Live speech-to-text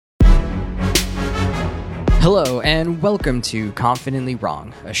Hello, and welcome to Confidently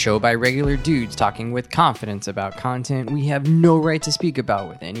Wrong, a show by regular dudes talking with confidence about content we have no right to speak about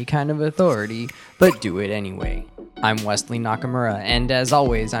with any kind of authority, but do it anyway. I'm Wesley Nakamura, and as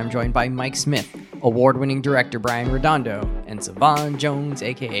always, I'm joined by Mike Smith, award-winning director Brian Redondo, and Savon Jones,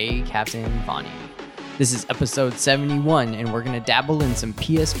 aka Captain Vonnie. This is episode 71, and we're going to dabble in some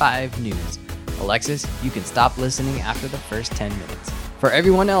PS5 news. Alexis, you can stop listening after the first 10 minutes. For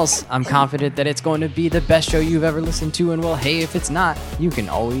everyone else, I'm confident that it's going to be the best show you've ever listened to, and well, hey, if it's not, you can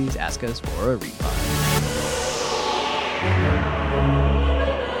always ask us for a refund.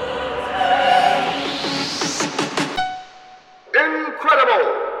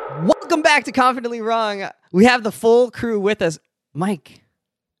 Incredible! Welcome back to Confidently Wrong. We have the full crew with us. Mike,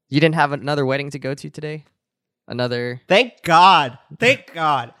 you didn't have another wedding to go to today? Thank God. Thank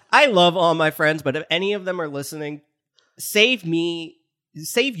God. I love all my friends, but if any of them are listening, save you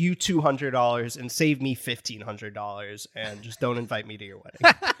 $200 and save me $1,500 and just don't invite me to your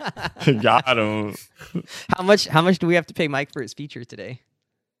wedding. Got him. How much do we have to pay Mike for his feature today?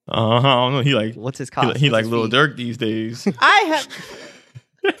 I don't know. What's his cost? He What's like his Lil fee? Durk these days. I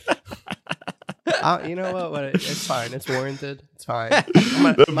have... you know what? It's fine. It's warranted. It's fine. That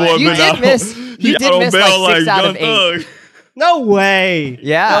boy You been did out- miss. You he did out on miss bail like 6 out of Young 8. Thug. No way.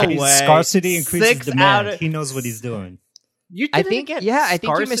 Yeah. No way. Scarcity increases 6 demand. out of... He knows what he's doing. You I didn't think get I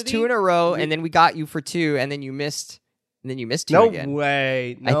think you missed scarcity? 2 in a row, and then we got you for 2, and then you missed 2 No again.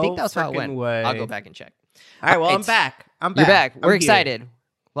 way. I No think that's how it went. frickin' way. I'll go back and check. All right, well, I'm It's- back. You're back. We're I'm here. excited.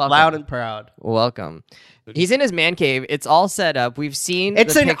 Welcome. Loud and proud. Welcome. He's in his man cave. It's all set up. We've seen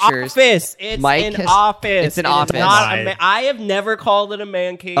It's the an pictures. office. It's Mike an has- office. it's an It is office. not a Right. I have never called it a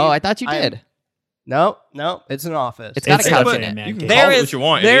man cave. Oh, I thought you I am- did. No, it's an office. It's got a It's couch a in it. man You can cave. call it what you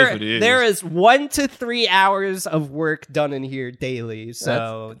want. It is what it is. There is 1 to 3 hours of work done in here daily.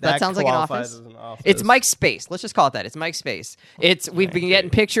 So that sounds like an qualifies office. as an office. It's Mike's space. Let's just call it that. It's Mike's space. We've been getting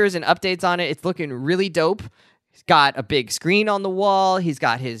pictures and updates on it. It's looking really dope. He's got a big screen on the wall. He's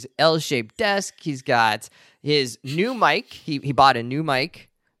got his L-shaped desk. He's got his new mic. He bought a new mic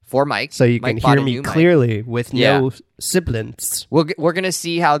for Mike. So you Mike can bought hear a me new mic. clearly with Yeah. no sibilants. We're gonna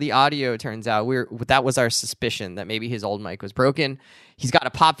see how the audio turns out. That was our suspicion that maybe his old mic was broken. He's got a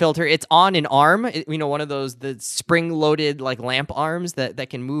pop filter. It's on an arm. One of those the spring loaded like lamp arms that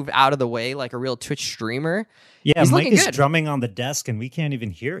can move out of the way like a real Twitch streamer. Yeah, He's Mike looking is good. drumming on the desk and we can't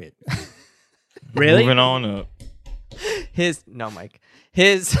even hear it. Really? Moving on up. Mike.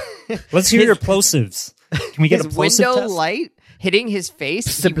 His Let's hear His- your plosives. Can we get a his plosive window test? light hitting his face.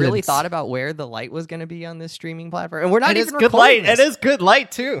 He really Sibilance. thought about where the light was going to be on this streaming platform, and we're not It is even good recording light. this. It is good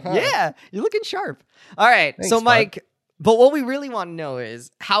light too. Huh? Yeah, you're looking sharp. All right, Thanks, so bud. Mike, but what we really want to know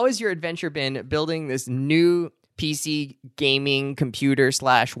is how has your adventure been building this new PC gaming computer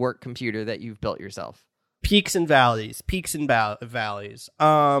 / work computer that you've built yourself? Peaks and valleys. Valleys.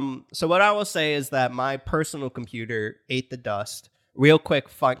 So what I will say is that my personal computer ate the dust. Real quick,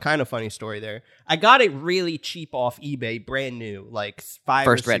 kind of funny story there. I got it really cheap off eBay, brand new, like 5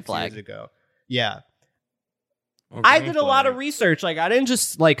 First or 6 red flag. years ago. Yeah. Okay, I did a lot of flag. research. Like, I didn't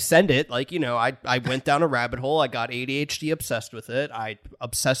just like send it. Like, I went down a rabbit hole. I got ADHD obsessed with it. I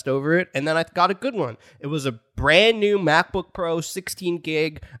obsessed over it, and then I got a good one. It was a brand new MacBook Pro, 16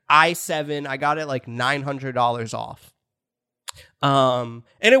 gig i7. I got it like $900 off. And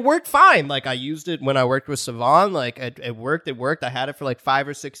it worked fine. Like, I used it when I worked with Savon. Like, it worked. I had it for like 5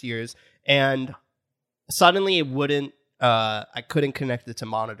 or 6 years, and suddenly it wouldn't. I couldn't connect it to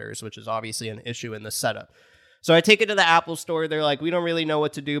monitors, which is obviously an issue in the setup. So I take it to the Apple store. They're like, we don't really know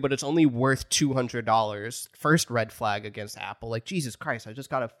what to do, but it's only worth $200. First red flag against Apple. Like, Jesus Christ, I just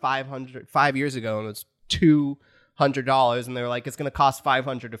got it 5 years ago, and it's $200. And they're like, it's going to cost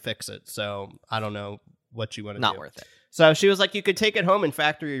 $500 to fix it. So I don't know what you want to do. Not worth it. So she was like, you could take it home and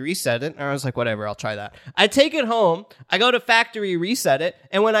factory reset it. And I was like, whatever, I'll try that. I take it home. I go to factory reset it.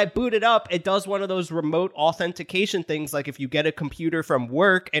 And when I boot it up, it does one of those remote authentication things. Like if you get a computer from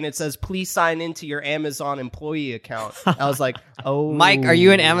work and it says, please sign into your Amazon employee account. I was like, oh. Mike, are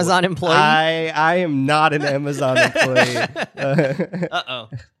you an Amazon employee? I am not an Amazon employee. Uh-oh.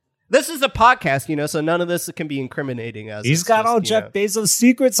 This is a podcast, so none of this can be incriminating us. He's It's got just, all Jeff Bezos'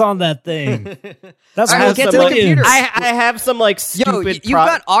 secrets on that thing. That's All right, worth get to the millions. computer. I have some like Yo, stupid. you've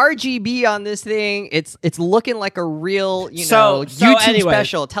got RGB on this thing. It's looking like a real, So YouTube anyway.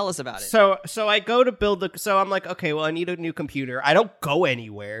 special. Tell us about it. So I go to build so I'm like, okay, well, I need a new computer. I don't go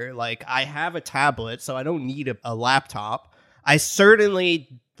anywhere. Like, I have a tablet, so I don't need a laptop. I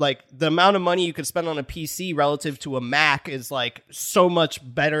certainly, like, the amount of money you could spend on a PC relative to a Mac is, like, so much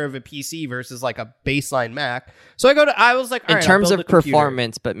better of a PC versus, like, a baseline Mac. So I was like, all In right, terms I'll of build a computer.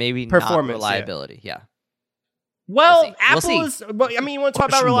 performance, but maybe not Performance, reliability. Yeah. Well, We'll see. Apple is. Well, I mean, you want to talk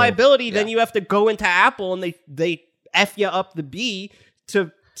about Questionable. reliability? Then Yeah. you have to go into Apple and they f you up the B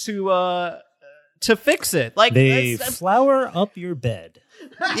to fix it. Like They that's- flower up your bed.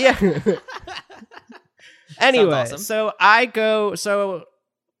 yeah. Anyway, awesome. so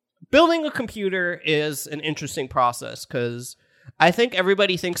building a computer is an interesting process because I think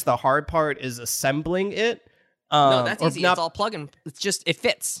everybody thinks the hard part is assembling it. No, that's or easy. not- It's all plug and it's just it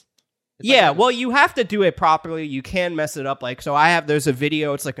fits. It's yeah, like- well, you have to do it properly. You can mess it up. Like, so there's a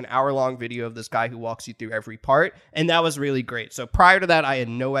video. It's like an hour-long video of this guy who walks you through every part, and that was really great. So prior to that, I had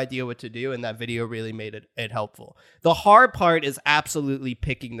no idea what to do, and that video really made it helpful. The hard part is absolutely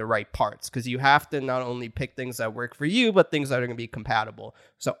picking the right parts, because you have to not only pick things that work for you, but things that are going to be compatible.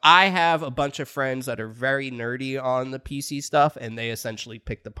 So I have a bunch of friends that are very nerdy on the PC stuff, and they essentially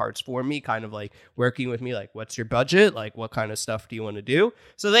pick the parts for me, kind of like working with me, like, what's your budget? Like, what kind of stuff do you want to do?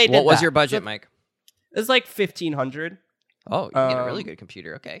 So they did What was that. your budget, So Mike? it's like 1,500. Oh, you get a really Um, good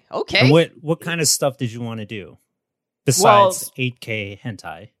computer. Okay. Okay. And what kind of stuff did you want to do besides 8K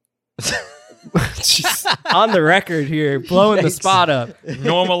hentai? Jeez. On the record here, blowing the spot up.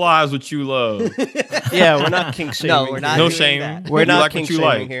 Normalize what you love. Yeah, we're not kink shaming. No, we're not No doing shame. that. We're You not like kink what you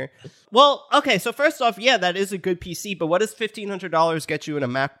shaming like. here. Well, okay, so first off, yeah, that is a good PC, but what does $1,500 get you in a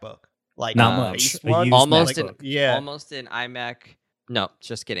Macbook? Like Not Um, much. base one? used Almost MacBook. an Yeah. almost an iMac. No,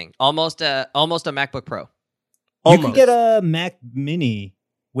 just kidding. Almost a MacBook Pro. You Almost. could get a Mac Mini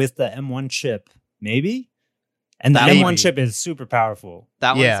with the M1 chip, maybe. And the Maybe. M1 chip is super powerful.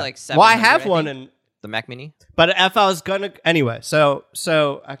 That Yeah. one's like 700. Well, I have one, think. and The Mac Mini. but if I was gonna anyway, so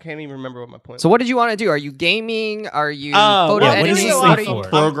I can't even remember what my point. So what did you want to do? Are you gaming? Are you Oh, photo well, what is editing? this What thing are you- for?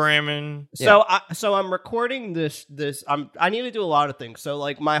 Programming. So I'm recording this. I need to do a lot of things. So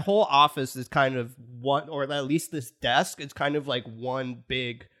like my whole office is kind of one, or at least this desk is kind of like one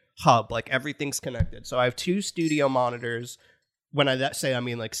big hub. Like everything's connected. So I have 2 studio monitors. When I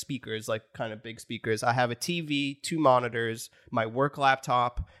mean like speakers, like kind of big speakers. I have a TV, 2 monitors, my work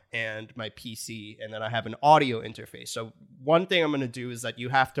laptop, and my PC, and then I have an audio interface. So one thing I'm going to do is that you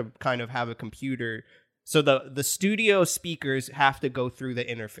have to kind of have a computer. So the studio speakers have to go through the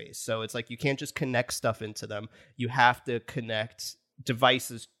interface. So it's like you can't just connect stuff into them. You have to connect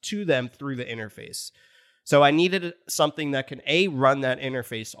devices to them through the interface. So I needed something that can run that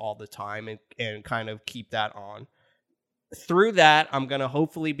interface all the time and kind of keep that on. Through that, I'm going to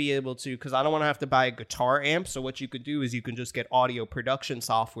hopefully be able to, because I don't want to have to buy a guitar amp. So what you could do is you can just get audio production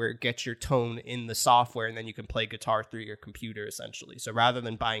software, get your tone in the software, and then you can play guitar through your computer, essentially. So rather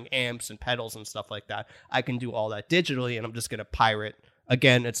than buying amps and pedals and stuff like that, I can do all that digitally, and I'm just going to pirate.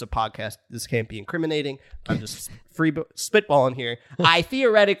 Again, it's a podcast. This can't be incriminating. I'm just spitballing here. I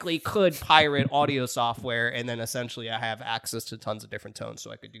theoretically could pirate audio software, and then essentially I have access to tons of different tones, so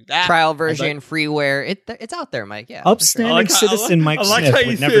I could do that. Trial As version, freeware. It's out there, Mike. Yeah. Upstanding citizen Mike I like Smith how you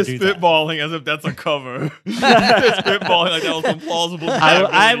would never said do that. spitballing as if that's a cover. Spitballing like that was some plausible.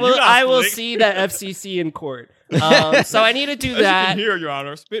 I will. You're not I will slick. see that FCC in court. So I need to do As you that. can hear, Your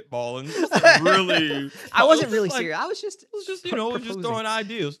Honor, spitballing. Just really. I wasn't really Like, serious. I was just. It was just, just proposing. throwing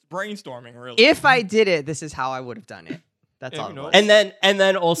ideas, brainstorming, really. If I did it, this is how I would have done it. That's Yeah, all. you it know. was. And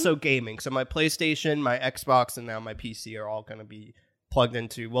then also gaming. So my PlayStation, my Xbox, and now my PC are all going to be plugged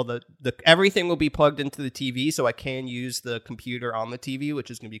into. Well, the everything will be plugged into the TV, so I can use the computer on the TV, which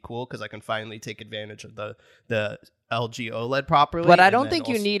is going to be cool because I can finally take advantage of the LG OLED properly. But I And don't then think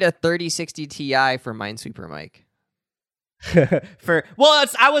you also- need a 3060 Ti for Minesweeper, Mike.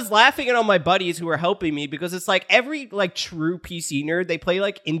 I was laughing at all my buddies who were helping me because it's like every like true PC nerd, they play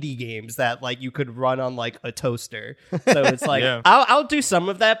like indie games that like you could run on like a toaster. So it's like Yeah. I'll do some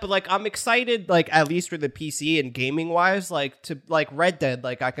of that, but like I'm excited like at least for the PC and gaming wise, like to like Red Dead,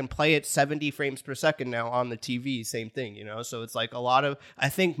 like I can play it 70 frames per second now on the TV, same thing, you know. So it's like a lot of, I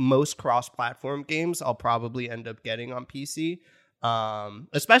think most cross-platform games I'll probably end up getting on PC.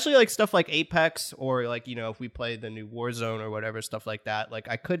 Especially like stuff like Apex, or like, you know, if we play the new Warzone or whatever, stuff like that, like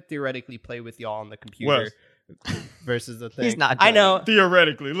I could theoretically play with y'all on the computer versus the thing. He's not I doing know. it.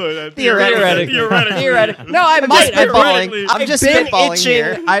 Theoretically, look. Theoretically. Theoretically. No, I might. spitballing. I'm just been spitballing itching.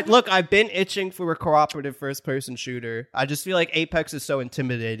 here. I've been itching for a cooperative first-person shooter. I just feel like Apex is so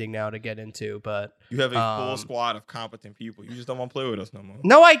intimidating now to get into. But You have a full Um, squad of competent people. You just don't want to play with us no more.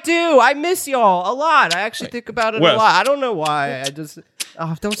 no, I do. I miss y'all a lot. I actually think about it Wes. a lot. I don't know why. I just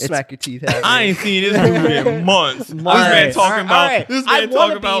don't smack your teeth at me. I ain't seen this dude in months. This man right, talking all about. right. This I man wanna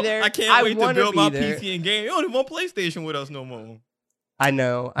talking about. be there. I can't I wait to wanna build be my there. PC and game. You don't even want PlayStation with us no more. I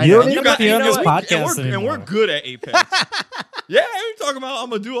know. You don't know. even be on this podcast and anymore. we're good at Apex. Yeah, we talking about I'm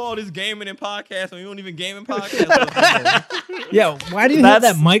gonna do all this gaming and podcasts, and we don't even game and podcast. Yeah, why do you have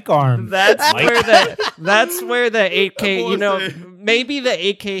that mic arm? That's Mike? that's where the 8K, you know, Bullshit. maybe the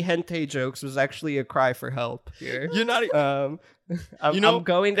 8K hentai jokes was actually a cry for help here. You're not. I'm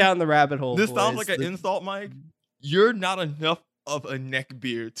going down the rabbit hole. This boys. sounds like an insult, Mike. You're not enough of a neck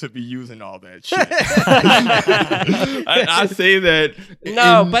beard to be using all that shit. I say that.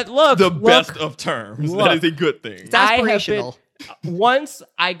 No, in but look, the best of terms. look. That is a good thing. It's I have aspirational. once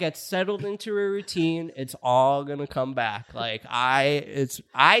I get settled into a routine, it's all gonna come back. Like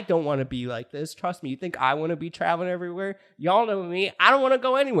I don't want to be like this. Trust me. You think I want to be traveling everywhere? Y'all know me. I don't want to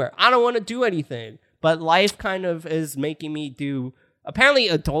go anywhere. I don't want to do anything. But life kind of is making me do. Apparently,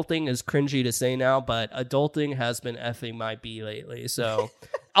 adulting is cringy to say now, but adulting has been effing my bee lately. So,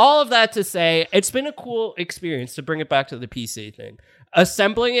 all of that to say, it's been a cool experience to bring it back to the PC thing.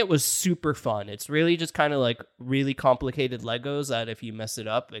 Assembling it was super fun. It's really just kind of like really complicated Legos that if you mess it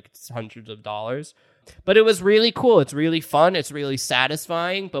up, like it's hundreds of dollars. But it was really cool. It's really fun. It's really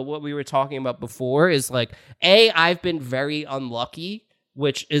satisfying. But what we were talking about before is like, I've been very unlucky,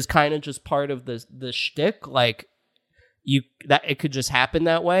 which is kind of just part of the shtick. Like, that it could just happen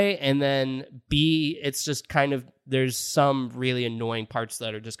that way, and then B, it's just kind of there's some really annoying parts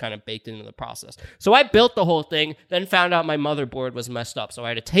that are just kind of baked into the process. So I built the whole thing, then found out my motherboard was messed up, so I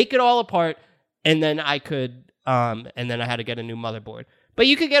had to take it all apart, and then I had to get a new motherboard. But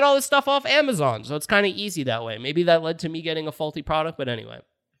you could get all this stuff off Amazon, so it's kind of easy that way. Maybe that led to me getting a faulty product, but anyway.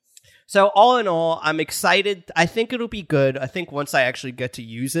 So all in all, I'm excited. I think it'll be good. I think once I actually get to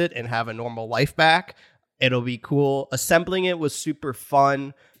use it and have a normal life back, it'll be cool. Assembling it was super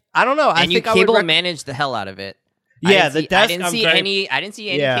fun. I don't know. I And think you cable managed the hell out of it. Yeah, the desk. I didn't see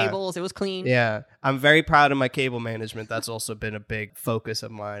any Yeah. cables. It was clean. Yeah, I'm very proud of my cable management. That's also been a big focus of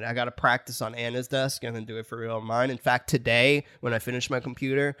mine. I got to practice on Anna's desk and then do it for real on mine. In fact, today, when I finish my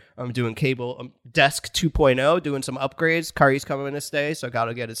computer, I'm doing desk 2.0, doing some upgrades. Kari's coming to stay, so I got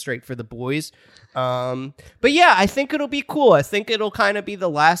to get it straight for the boys. But yeah, I think it'll be cool. I think it'll kind of be the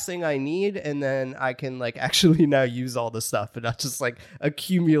last thing I need, and then I can like actually now use all the stuff and not just like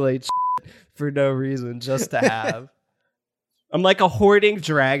accumulate for no reason just to have. I'm like a hoarding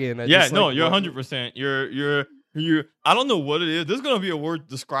dragon. You're like, 100%. You're. I don't know what it is. There's gonna be a word to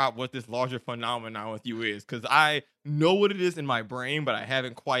describe what this larger phenomenon with you is, because I know what it is in my brain, but I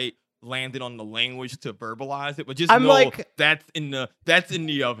haven't quite landed on the language to verbalize it. But just I'm know like, that's in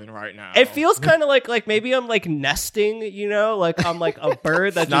the oven right now. it feels kind of like maybe I'm like nesting, you know, like I'm like a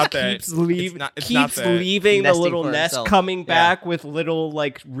bird that not just that. keeps leaving It's not that. leaving the Nesting little for nest, himself. coming back with little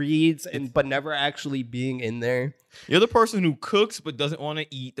like reeds but never actually being in there. You're the person who cooks but doesn't want to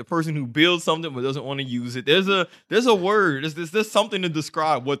eat. The person who builds something but doesn't want to use it. There's a word. There's something to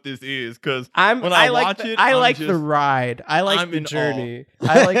describe what this is. Because when I watch it, I I'm like just, the ride. I like I'm the in journey.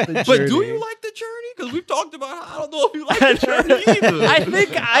 I like the journey. But do you like the journey? Because we've talked about how I don't know if you like the journey either.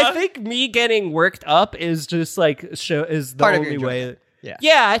 I think me getting worked up is just like is the Part of your only way. enjoyment. Yeah.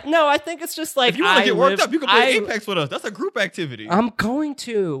 Yeah, no, I think it's just like If you want to get worked up, you can play I- Apex with us. That's a group activity. I'm going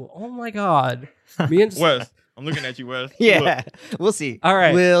to. Oh my god. Me and Wes, I'm looking at you, Wes. Yeah. We'll see. All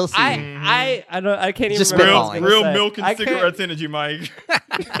right. We'll see. I can't even Just remember what I was spitballing. gonna Real say. milk and I can't- cigarettes energy, Mike.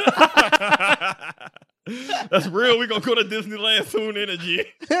 That's real. We're gonna go to Disneyland soon energy.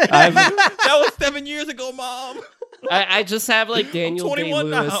 That was 7 years ago, Mom. I just have like I'm Daniel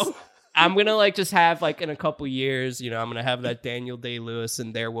 21 Day-Lewis. now. I'm gonna like just have like in a couple years, I'm gonna have that Daniel Day-Lewis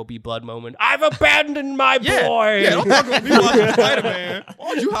and There Will Be Blood moment. I've abandoned my boy. Yeah, don't talk about me watching Spider-Man. Why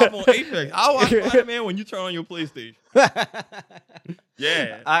don't you hop on Apex? I'll watch Spider-Man when you turn on your PlayStation.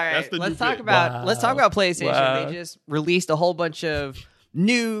 Yeah. All right, that's the let's new talk pick. about PlayStation. Wow. They just released a whole bunch of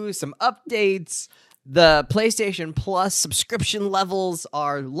news, some updates. The PlayStation Plus subscription levels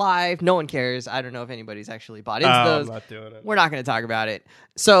are live. No one cares. I don't know if anybody's actually bought into those. I'm not doing it. We're not going to talk about it.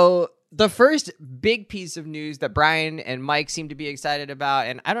 So the first big piece of news that Brian and Mike seem to be excited about,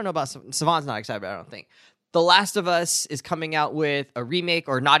 and I don't know about Savant's not excited about, I don't think. The Last of Us is coming out with a remake,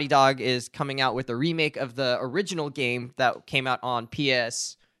 or Naughty Dog is coming out with a remake of the original game that came out on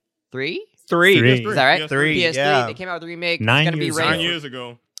PS3. Three. Is that right? PS3, Three, PS3. yeah. They came out with a remake. 9 It's gonna be years ready. ago. 9 years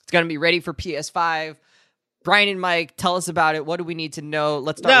ago. It's gonna be ready for PS5. Brian and Mike, tell us about it. What do we need to know?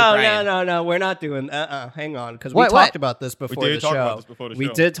 Let's start with Brian. No. We're not doing. Hang on, because we What? talked about this before did the talk show. about this before the We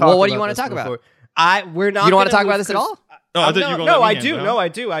show. did talk. Well, what do you about wanna this talk about? before. We're not. You don't want to gonna talk about move this at all? No, I thought you were gonna no, let I me do. handle No,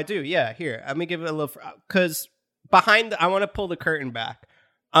 I do. Yeah, here. Let me give it a little. Because behind, I want to pull the curtain back.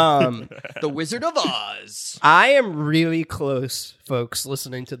 The Wizard of Oz. I am really close, folks,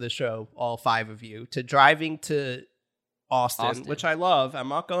 listening to the show, all 5 of you, to driving to Austin, which I love. I'm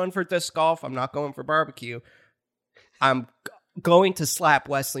not going for disc golf. I'm not going for barbecue. I'm going to slap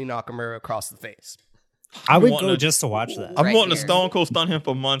Wesley Nakamura across the face. I would wanting go to- just to watch that. I'm Right wanting to here. Stone Cold stun him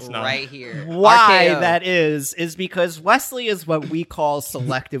for months now. Right here. Why RKO. that is because Wesley is what we call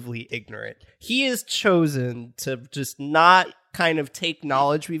selectively ignorant. He has chosen to just not kind of take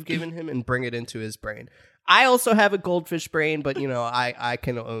knowledge we've given him and bring it into his brain. I also have a goldfish brain, but I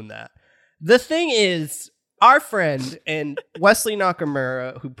can own that. The thing is, our friend and Wesley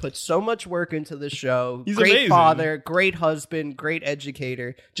Nakamura, who put so much work into the show, He's great amazing. father, great husband, great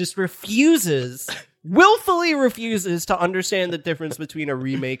educator, just willfully refuses to understand the difference between a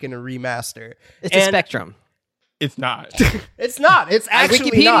remake and a remaster. It's a spectrum. It's not. It's not. It's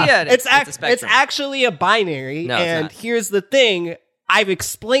actually not. Wikipedia'd it. It's It's a it's spectrum. actually a binary. No, it's and not. here's the thing: I've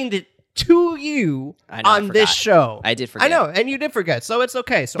explained it to you I know, I on this forgot. show. I did forget. I know, and you did forget, so it's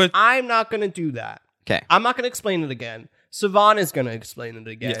okay. So But- I'm not going to do that. Okay. I'm not going to explain it again. Savan is going to explain it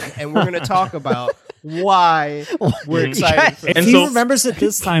again, and we're going to talk about why we're excited. For If And he so- remembers it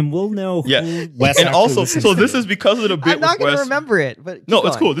this time, we'll know Yeah. who Wes And actually also, listens so to. this is because of the bit I'm not with going to Wes. remember it, but No, keep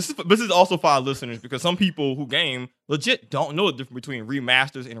it's going. cool. This is also for our listeners because some people who game legit don't know the difference between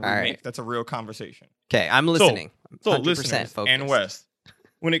remasters and All right. remakes. That's a real conversation. Okay, I'm listening. So 100% listeners focused. and Wes,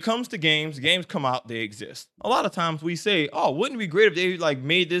 when it comes to games come out, they exist. A lot of times we say, "Oh, wouldn't it be great if they like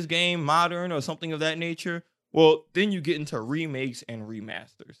made this game modern or something of that nature?" Well, then you get into remakes and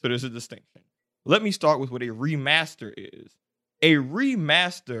remasters. So there's a distinction. Let me start with what a remaster is. A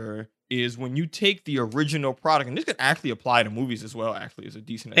remaster is when you take the original product, and this can actually apply to movies as well. Actually, is a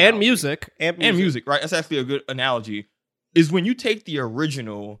decent and analogy. music, And music, right? That's actually a good analogy. Is when you take the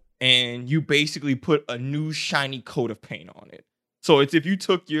original and you basically put a new shiny coat of paint on it. So it's if you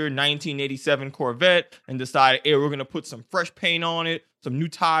took your 1987 Corvette and decided, hey, we're going to put some fresh paint on it, some new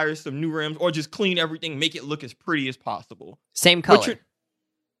tires, some new rims, or just clean everything, make it look as pretty as possible. Same But color. you're-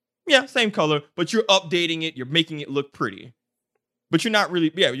 Yeah, same color, but you're updating it, you're making it look pretty. But you're not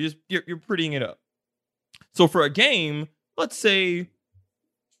really, you're prettying it up. So for a game, let's say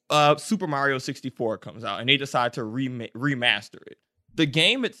Super Mario 64 comes out and they decide to remaster it. The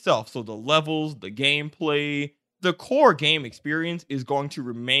game itself, so the levels, the gameplay, the core game experience is going to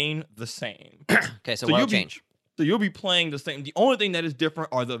remain the same. Okay, so So what'll you'll be- change? So you'll be playing the same. The only thing that is different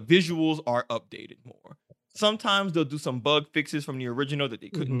are the visuals are updated more. Sometimes they'll do some bug fixes from the original that they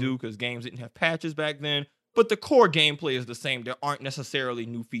couldn't do because games didn't have patches back then. But the core gameplay is the same. There aren't necessarily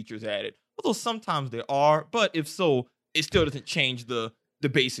new features added. Although sometimes there are. But if so, it still doesn't change the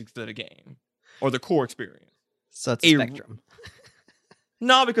basics of the game or the core experience. So it's a- a spectrum.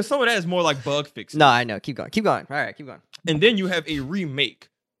 No, because some of that is more like bug fixes. No, I know. Keep going. Keep going. All right, keep going. And then you have a remake.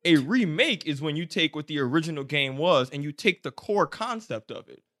 A remake is when you take what the original game was and you take the core concept of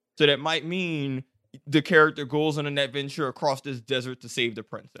it. So that might mean the character goes on an adventure across this desert to save the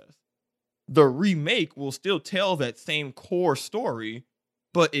princess. The remake will still tell that same core story,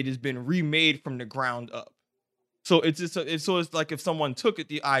 but it has been remade from the ground up. So it's just it's like if someone took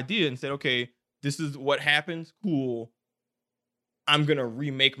the idea and said, okay, this is what happens, cool. I'm gonna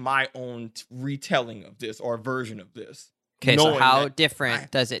remake my own retelling of this or version of this. Okay, so knowing how that different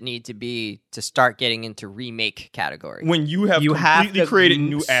does it need to be to start getting into remake category? when you have You have completely to created use-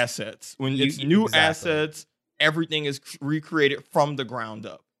 new assets, when You- it's new exactly. assets, everything is recreated from the ground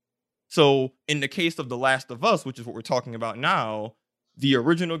up. So in the case of The Last of Us, which is what we're talking about now, the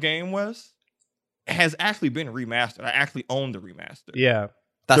original game has actually been remastered. I actually own the remaster. Yeah.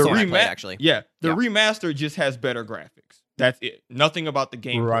 That's the the one I rema- played, actually. Yeah, the Yeah. remaster just has better graphics. That's it. Nothing about the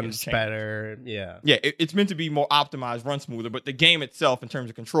game Runs better. Yeah. Yeah, it's meant to be more optimized, run smoother, but the game itself, in terms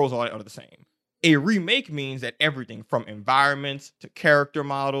of controls, all that are the same. A remake means that everything from environments to character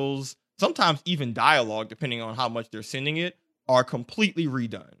models, sometimes even dialogue, depending on how much they're sending it, are completely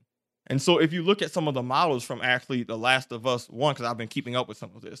redone. And so if you look at some of the models from actually The Last of Us 1, because I've been keeping up with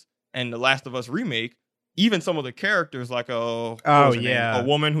some of this, and The Last of Us remake, even some of the characters, like a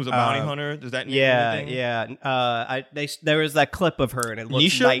woman who's a bounty hunter. Does that name anything? Yeah. There was that clip of her, and it looks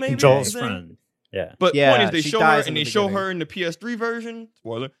Nisha, night maybe? and Joel's day. friend. Yeah. But Yeah, point is, they she show her dies in and the they show beginning. her in the PS3 version.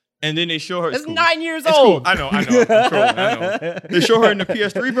 Spoiler. And then they show her. It's cool. 9 years It's cool. old. I know. I'm trolling, I know. They show her in the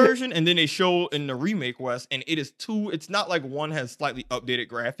PS3 version, and then they show in the remake West, and it is two. It's not like one has slightly updated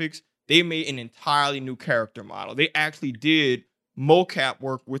graphics. They made an entirely new character model. They actually did mocap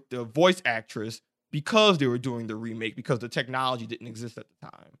work with the voice actress because they were doing the remake, because the technology didn't exist at the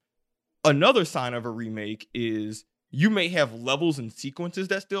time. Another sign of a remake is you may have levels and sequences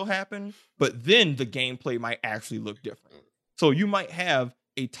that still happen, but then the gameplay might actually look different. So you might have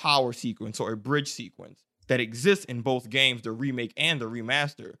a tower sequence or a bridge sequence that exists in both games, the remake and the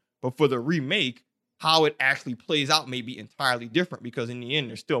remaster. But for the remake, how it actually plays out may be entirely different because in the end,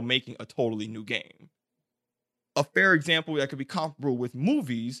 they're still making a totally new game. A fair example that could be comparable with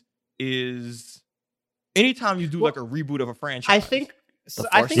movies is anytime you do like a reboot of a franchise. I think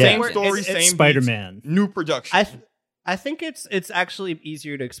same story, same Spider-Man, beats, new production. I think it's actually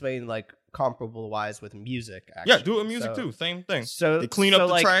easier to explain like comparable wise with music. Actually. Yeah, do it with music too. Same thing. So they clean up the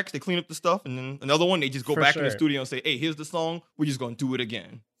like, tracks, they clean up the stuff, and then another one they just go For back in the sure. studio and say, "Hey, here's the song. We're just gonna do it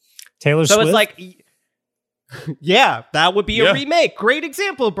again." Taylor So Swift. it's like, yeah, that would be Yeah. a remake. Great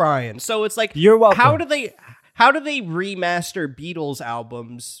example, Brian. So it's like, You're welcome. how do they remaster Beatles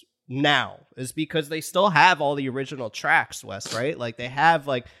albums now? Is because they still have all the original tracks, Wes, right? Like they have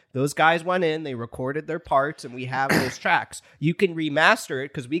like those guys went in, they recorded their parts, and we have those tracks. You can remaster it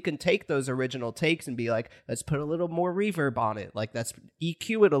because we can take those original takes and be like, let's put a little more reverb on it. Like let's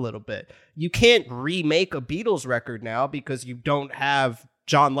EQ it a little bit. You can't remake a Beatles record now because you don't have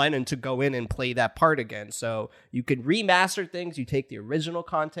John Lennon to go in and play that part again. So you can remaster things. You take the original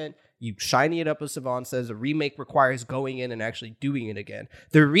content, you shiny it up, as Savon says. A remake requires going in and actually doing it again.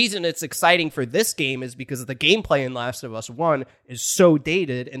 The reason it's exciting for this game is because the gameplay in Last of Us 1 is so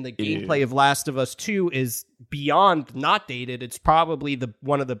dated, and the gameplay of Last of Us 2 is beyond not dated. It's probably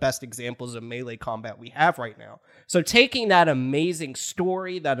one of the best examples of melee combat we have right now. So taking that amazing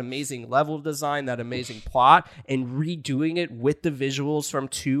story, that amazing level design, that amazing plot, and redoing it with the visuals from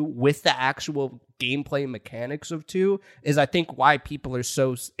 2, with the actual gameplay mechanics of 2, is I think why people are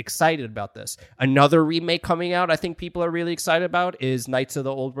so excited about this. Another remake coming out I think people are really excited about is Knights of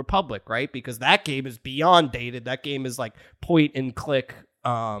the Old Republic, right? Because that game is beyond dated. That game is like point and click,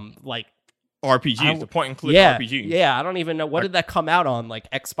 like RPGs, the point and click yeah, RPG. Yeah, I don't even know. What did that come out on? Like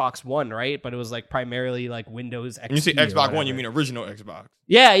Xbox One, right? But it was like primarily like Windows XP. When you say or Xbox One, whatever. you mean original Xbox.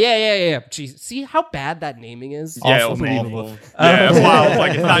 Yeah. Jeez, see how bad that naming is? Yeah, it was awful. Yeah, that's why I was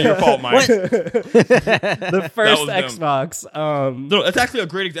like, it's not your fault, Mike. The first was them. Xbox. No, that's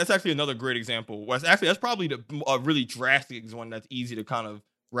actually that's actually another great example. That's probably a really drastic one that's easy to kind of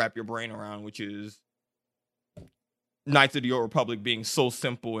wrap your brain around, which is Knights of the Old Republic being so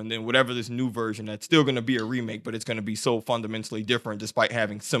simple, and then whatever this new version that's still going to be a remake, but it's going to be so fundamentally different despite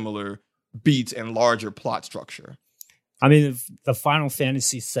having similar beats and larger plot structure. I mean, the Final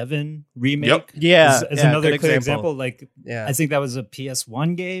Fantasy VII remake Yep. Yeah, is yeah, another good clear example. example. Like, Yeah. I think that was a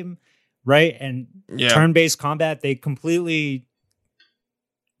PS1 game, right? And Yeah. turn-based combat, they completely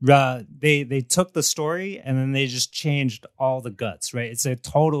they took the story and then they just changed all the guts, right? It's a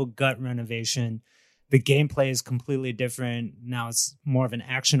total gut renovation. The gameplay is completely different. Now it's more of an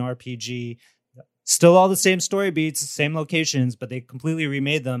action RPG. Still all the same story beats, same locations, but they completely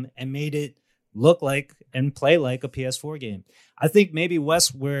remade them and made it look like and play like a PS4 game. I think maybe,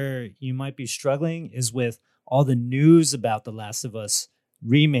 Wes, where you might be struggling is with all the news about The Last of Us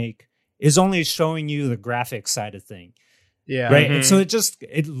remake is only showing you the graphic side of thing. Yeah. Right. And so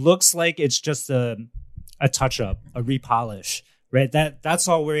it looks like it's just a touch up, a repolish, right? That's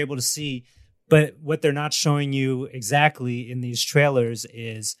all we're able to see. But what they're not showing you exactly in these trailers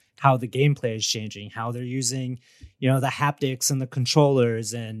is how the gameplay is changing, how they're using, the haptics and the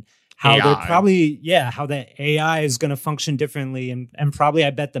controllers, and how AI. they're probably, how the AI is going to function differently. And probably, I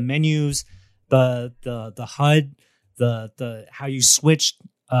bet the menus, the HUD, the how you switch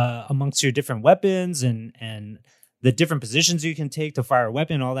amongst your different weapons and the different positions you can take to fire a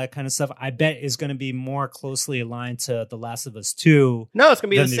weapon, all that kind of stuff, I bet is going to be more closely aligned to The Last of Us 2 No, it's gonna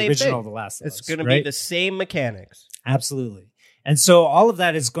be than the the same original thing. The Last of It's Us. gonna right? be the same mechanics. Absolutely. And so all of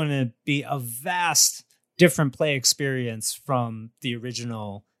that is going to be a vast different play experience from the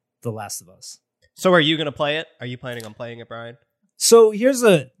original The Last of Us. So are you gonna play it? Are you planning on playing it, Brian? So here's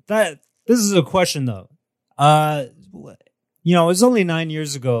this is a question though. It was only 9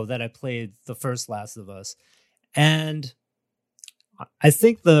 years ago that I played the first Last of Us. And I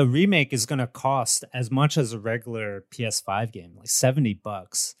think the remake is going to cost as much as a regular PS5 game, like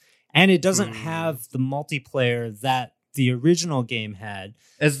 $70. And it doesn't have the multiplayer that the original game had.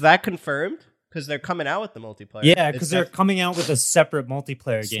 Is that confirmed? Because they're coming out with the multiplayer. Yeah, because they're coming out with a separate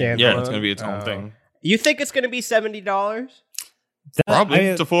multiplayer game. Stand- Yeah, it's going to be its own Oh. thing. You think it's gonna be $70? Probably.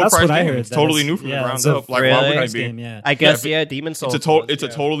 It's a full that's price what I game. heard. It's That totally is- new from the ground it's a up. Like, Really? why wouldn't price it be? game, yeah. I guess Yeah, Demon It's Souls. it's a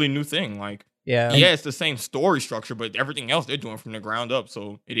totally new thing. Like, Yeah. yeah, it's the same story structure, but everything else they're doing from the ground up.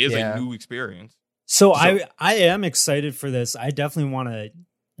 So it is Yeah. a new experience. So So- I am excited for this. I definitely want to.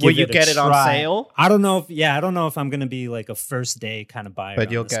 Will you get it on sale? I don't know if I'm going to be like a first day kind of buyer. But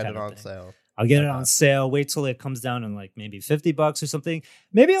on you'll this get kind it of on thing. sale. I'll get it on sale. Wait till it comes down in like maybe $50 or something.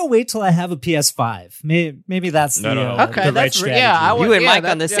 Maybe I'll wait till I have a PS5. Maybe that's the right strategy. You and Mike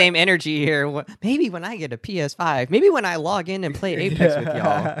on the same energy here. Maybe when I get a PS5. Maybe when I log in and play Apex with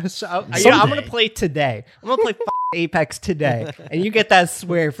y'all. So, I'm gonna play today. I'm gonna play Apex today, and you get that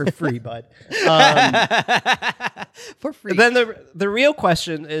swear for free, bud. For free. Then the real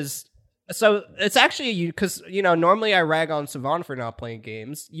question is. So it's actually you because normally I rag on Savon for not playing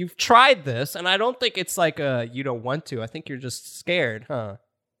games. You've tried this, and I don't think it's like you don't want to. I think you're just scared, huh?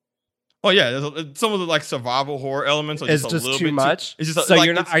 Oh yeah, some of the like survival horror elements are it's just a little too bit much. It's just so like,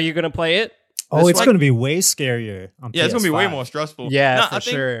 you're not. Are you gonna play it? Oh, it's going to be way scarier. On yeah, PS5. it's going to be way more stressful. Yeah, I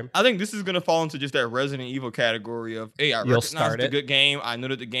sure. I think this is going to fall into just that Resident Evil category of, hey, I recognize it's a good game. I know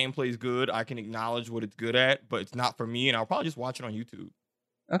that the gameplay is good. I can acknowledge what it's good at, but it's not for me, and I'll probably just watch it on YouTube.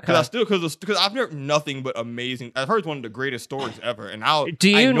 Okay. Because I've heard nothing but amazing. I've heard it's one of the greatest stories ever, and do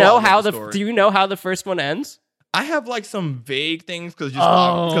you know how the first one ends? I have like some vague things because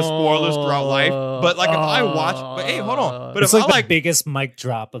spoilers throughout life. But like if I watch, but hey, hold on. But it's if like the biggest mic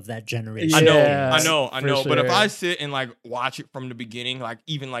drop of that generation. I know. Sure. But if I sit and like watch it from the beginning, like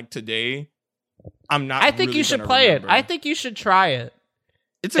even like today, I'm not. I think you should play it. I think you should try it.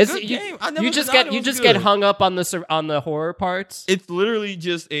 It's a good game. You just get hung up on the horror parts. It's literally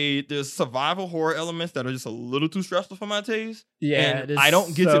just there's survival horror elements that are just a little too stressful for my taste. Yeah, and I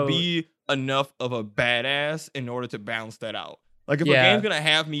don't get to be enough of a badass in order to balance that out. Like if a game's gonna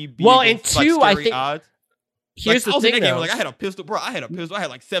have me be in 2, I think odds, here's the thing. Game, like I had a pistol, bro. I had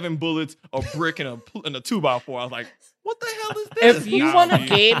like 7 bullets, a brick, and a 2x4. I was like, what the hell is this? If you want a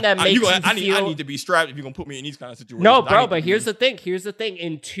game that makes I need to be strapped if you're gonna put me in these kind of situations. No, bro, but here's the thing.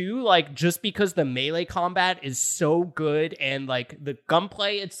 In 2, like just because the melee combat is so good and like the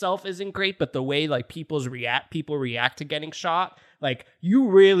gunplay itself isn't great, but the way like people react to getting shot, like you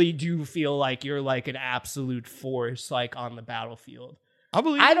really do feel like you're like an absolute force like on the battlefield.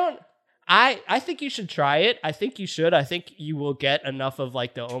 I think you should try it. I think you should. I think you will get enough of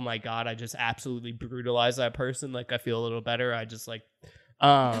like the, oh my God, I just absolutely brutalized that person. Like I feel a little better. I just like,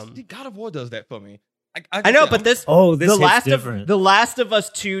 God of War does that for me. I know, but The Last of Us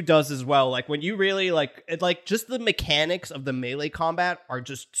 2 does as well. Like when you really like just the mechanics of the melee combat are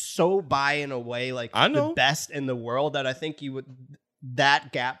just so by in a way like the best in the world that I think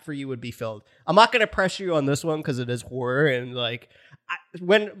that gap for you would be filled. I'm not going to pressure you on this one because it is horror and like.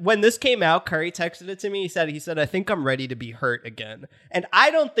 When this came out, Curry texted it to me. He said, I think I'm ready to be hurt again. And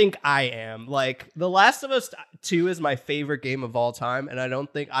I don't think I am. Like, The Last of Us 2 is my favorite game of all time, and I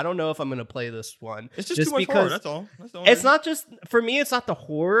don't know if I'm going to play this one. It's just too much horror, that's all. It's not just, for me, it's not the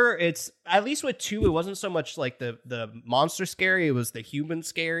horror. It's, at least with 2, it wasn't so much like the monster scary, it was the human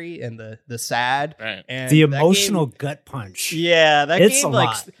scary and the sad. Right. And the emotional gut punch. Yeah,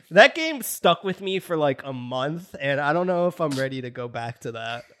 that game stuck with me for like a month, and I don't know if I'm ready to go back to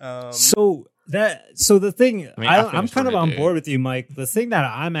that. So the thing, I'm kind of on board with you, Mike. The thing that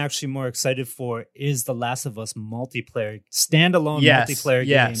I'm actually more excited for is the Last of Us multiplayer, standalone multiplayer game.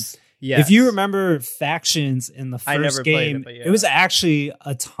 Yes. If you remember Factions in the first game, it was actually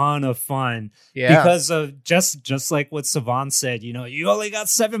a ton of fun. Yeah. Because of just like what Savon said, you only got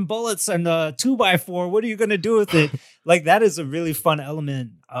 7 bullets and a 2x4. What are you going to do with it? Like that is a really fun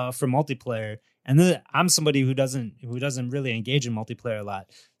element for multiplayer. And then I'm somebody who doesn't really engage in multiplayer a lot.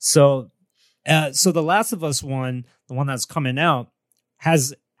 So the Last of Us one, the one that's coming out,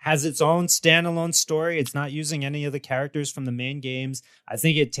 has its own standalone story. It's not using any of the characters from the main games. I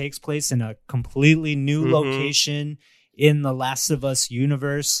think it takes place in a completely new location in the Last of Us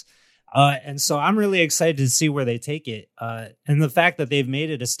universe. And so I'm really excited to see where they take it. And the fact that they've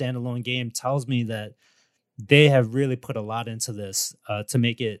made it a standalone game tells me that they have really put a lot into this to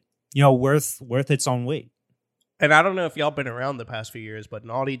make it worth its own weight. And I don't know if y'all been around the past few years, but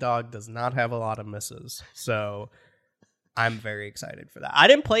Naughty Dog does not have a lot of misses. So I'm very excited for that. I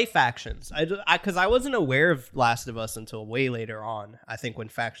didn't play Factions because I wasn't aware of Last of Us until way later on. I think when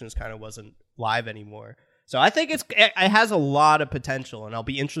Factions kind of wasn't live anymore. So I think it has a lot of potential, and I'll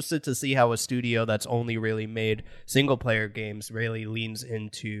be interested to see how a studio that's only really made single player games really leans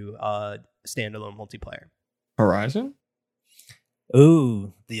into standalone multiplayer. Horizon?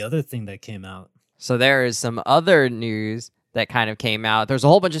 Ooh, the other thing that came out. So there is some other news that kind of came out. There's a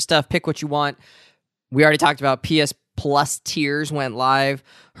whole bunch of stuff. Pick what you want. We already talked about PS Plus tiers went live.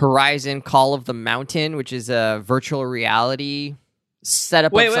 Horizon Call of the Mountain, which is a virtual reality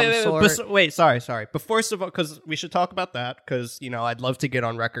setup of some sort. Sorry. Before Savon, because we should talk about that, because, I'd love to get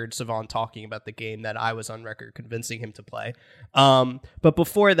on record Savon talking about the game that I was on record convincing him to play. But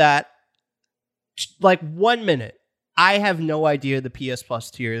before that, like 1 minute, I have no idea the PS Plus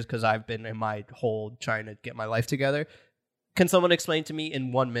tiers because I've been in my hole trying to get my life together. Can someone explain to me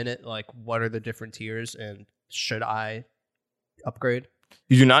in 1 minute, like, what are the different tiers and should I upgrade?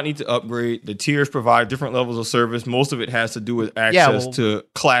 You do not need to upgrade. The tiers provide different levels of service. Most of it has to do with access to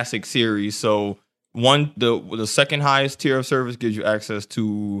classic series. So the second highest tier of service gives you access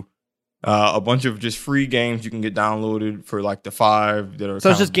to a bunch of just free games you can get downloaded for like the 5 that are. So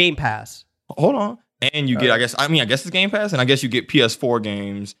it's just Game Pass. Hold on. And you get, I guess it's Game Pass, and I guess you get PS4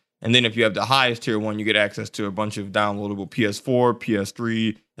 games. And then if you have the highest tier one, you get access to a bunch of downloadable PS4,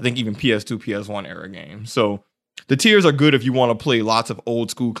 PS3, I think even PS2, PS1 era games. So the tiers are good if you want to play lots of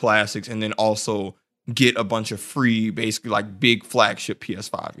old school classics and then also get a bunch of free, basically like big flagship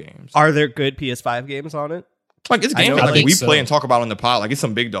PS5 games. Are there good PS5 games on it? Like it's games I that we so. play and talk about on the pod. Like it's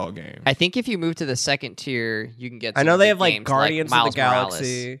some big dog games. I think if you move to the second tier, you can get. I know some they big have like games Guardians of Miles the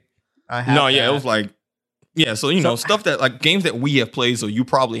Galaxy. Morales. I have No, yeah, that. it was like, yeah, so, stuff that, like, games that we have played, so you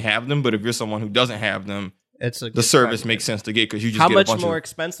probably have them, but if you're someone who doesn't have them, It's a the good service price. makes sense to get, because you just How get much a bunch more of...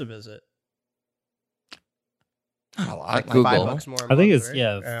 expensive is it? Not a lot. Like Google. $5 more. I think month, it's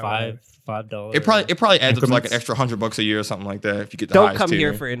right? $5. It probably adds up to like an increments. extra $100 a year or something like that if you get the Don't highest come tier.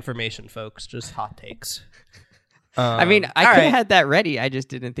 here for information, folks. Just hot takes. I mean, I all could right. have had that ready. I just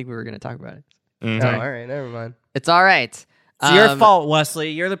didn't think we were going to talk about it. Mhm. Oh, all right, never mind. It's all right. It's your fault,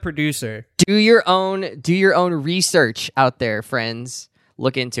 Wesley. You're the producer. Do your own research out there, friends.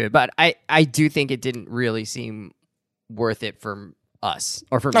 Look into it. But I do think it didn't really seem worth it for us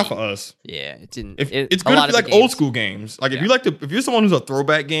or for Not me. for us. Yeah, it didn't. It's a good lot if you of the like old games- school games. Like Yeah. if you're someone who's a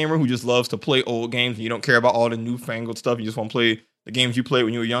throwback gamer who just loves to play old games and you don't care about all the newfangled stuff, you just want to play the games you played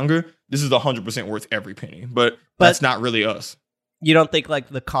when you were younger, this is 100% worth every penny. But that's not really us. You don't think like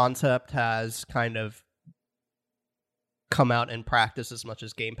the concept has kind of come out in practice as much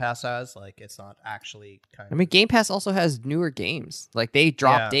as Game Pass has? Like it's not actually kind of. I mean, Game Pass also has newer games. Like they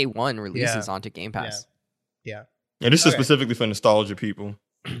drop Yeah. day one releases Yeah. onto Game Pass. Yeah. Yeah, this is Okay. specifically for nostalgia people.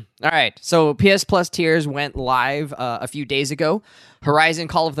 All right, so PS Plus tiers went live a few days ago. Horizon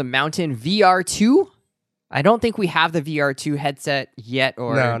Call of the Mountain VR2. I don't think we have the VR2 headset yet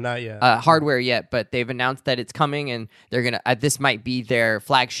or No, not yet. hardware yet, but they've announced that it's coming, and they're gonna. This might be their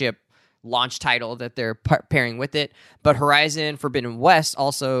flagship launch title that they're pairing with it. But Horizon Forbidden West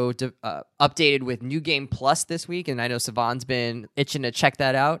also updated with New Game Plus this week, and I know Savon's been itching to check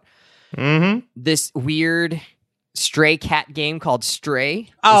that out. Mm-hmm. This weird stray cat game called Stray is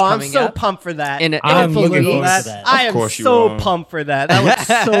Oh, I'm coming so up. pumped for that. In a I'm few looking weeks. forward to that. I Of am course you so are. pumped for that. That looks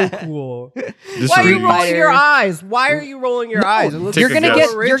so cool. This Why are you is- rolling your eyes? Why are you rolling your eyes? It looks You're Take a gonna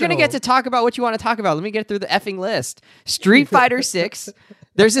guess. get you're gonna get to talk about what you want to talk about. Let me get through the effing list. Street Fighter 6.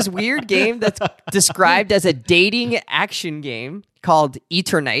 There's this weird game that's described as a dating action game called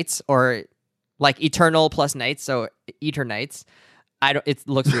Eternights, or like Eternal plus Nights, so Eternights. It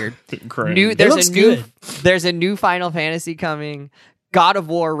looks weird. Crazy. looks good. There's a new Final Fantasy coming. God of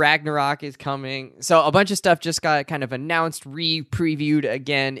War Ragnarok is coming. So a bunch of stuff just got kind of announced, previewed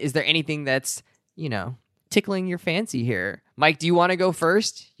again. Is there anything that's, tickling your fancy here? Mike, do you want to go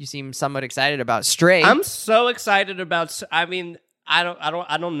first? You seem somewhat excited about Stray. I'm so excited about. I mean, I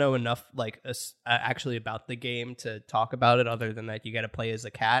don't know enough actually about the game to talk about it. Other than that, you got to play as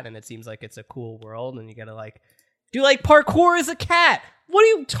a cat, and it seems like it's a cool world, and you got to do parkour as a cat. What are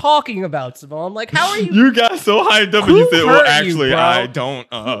you talking about, Savon? Like, how are you? You got so hyped up and Who you said, hurt well, you, actually, bro? I don't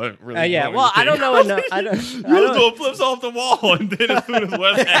really Yeah, know well, I don't know anything." enough. I don't. You I was don't- doing flips off the wall, and then as soon as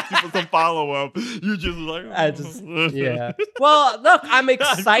Wes asked you for some follow-up, you just was like, I just, yeah. Well, look, I'm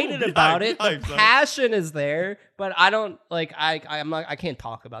excited Hype, about it. The hype, hype. passion is there, but I don't I'm not. I can't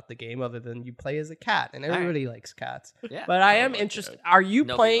talk about the game other than you play as a cat, and everybody likes cats. Yeah. But I am like interested. cats. Are you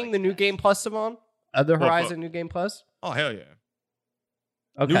Nobody playing likes the New cats. Game Plus, Savon? The Well, Horizon New Game Plus? Oh, hell yeah.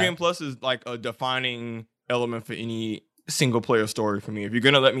 Okay. New Game Plus is like a defining element for any single player story for me. If you're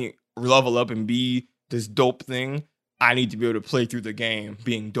going to let me level up and be this dope thing, I need to be able to play through the game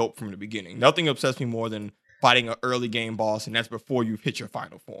being dope from the beginning. Nothing upsets me more than fighting an early game boss, and that's before you've hit your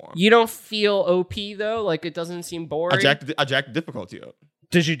final form. You don't feel OP though? Like it doesn't seem boring? I jacked the difficulty up.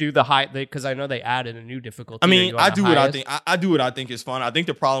 Did you do the high? Because I know they added a new difficulty. I Are mean, you on I the do what I highest? think. I do what I think is fun. I think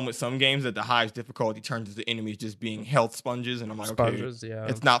the problem with some games that the highest difficulty turns into enemies just being health sponges, and I'm like, Sponges, okay, yeah.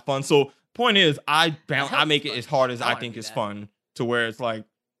 it's not fun. So point is, I make it as hard as I I wanna think do is that. fun, to where it's like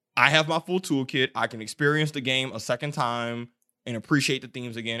I have my full toolkit. I can experience the game a second time and appreciate the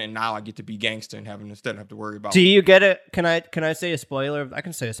themes again, and now I get to be gangster and instead have to worry about. Do you get it? Can I say a spoiler? I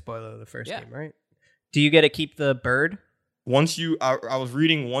can say a spoiler of the first Yeah. game, right? Do you get to keep the bird? Once you, I was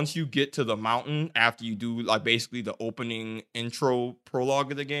reading, once you get to the mountain, after you do like basically the opening intro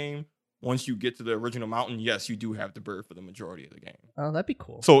prologue of the game, once you get to the original mountain, yes, you do have the bird for the majority of the game. Oh, that'd be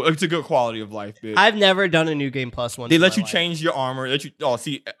cool. So it's a good quality of life bit. I've never done a New Game Plus one. They let you change your armor.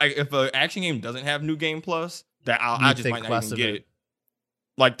 If an action game doesn't have New Game Plus, I just might not even get it.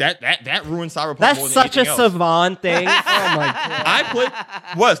 Like that ruined Cyberpunk. That's more than such a anything else. Savan thing. Oh my god! I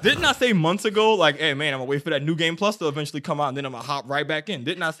played. Didn't I say months ago? Like, hey man, I'm gonna wait for that New Game Plus to eventually come out, and then I'm gonna hop right back in.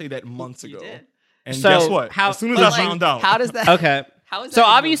 Didn't I say that months ago? did. And So, guess what? how- As soon as but I like, found out, How does that? Okay. How is that So a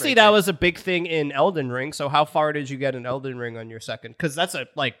deal obviously breaker? that was a big thing in Elden Ring. So how far did you get in Elden Ring on your second? Because that's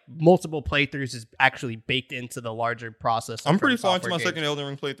multiple playthroughs is actually baked into the larger process. I'm pretty far into my second Elden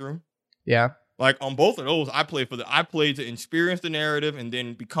Ring playthrough. Yeah. Like on both of those, I played to experience the narrative and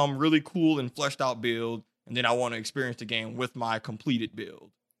then become really cool and fleshed out build, and then I want to experience the game with my completed build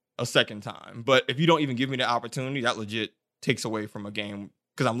a second time. But if you don't even give me the opportunity, that legit takes away from a game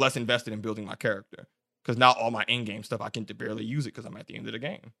because I'm less invested in building my character. Because now all my in-game stuff, I can barely use it because I'm at the end of the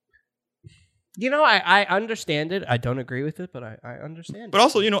game. You know, I understand it. I don't agree with it, but I understand it. But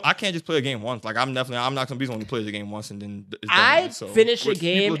also, I can't just play a game once. Like I'm not gonna be someone who plays a game once and then is done I with it. So, finish a which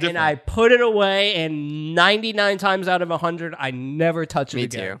people game are and different. I put it away, and 99 times out of 100, I never touch it Me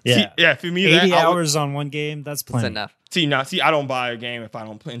again. too. Yeah. For me, 80 that, hours on one game, that's That's plenty. enough. I don't buy a game if I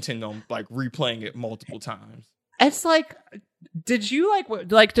don't intend on like replaying it multiple times. It's like, did you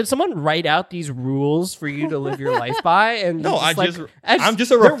did someone write out these rules for you to live your life by? And No, I'm I'm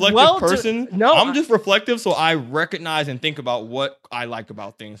just a they're reflective person. No, I'm just reflective, so I recognize and think about what I like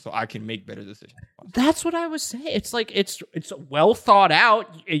about things, so I can make better decisions. That's what I was saying. It's like it's well thought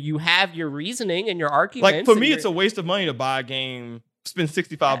out. You have your reasoning and your arguments. Like for me, it's a waste of money to buy a game, spend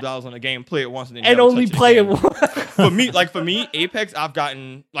 $65 on a game, play it once, and then and never only touch play it again. once. For me, Apex, I've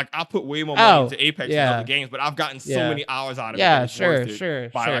gotten I put way more money into Apex than yeah. other games, but I've gotten so Yeah. many hours out of it. Yeah, that it's worth it sure,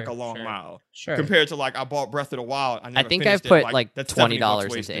 by sure, like a long sure. mile. Sure. Compared to I bought Breath of the Wild. I think finished I've it, put like that's $20 $70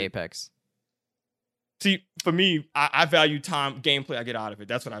 into wasted. Apex. See, for me, I value time, gameplay I get out of it.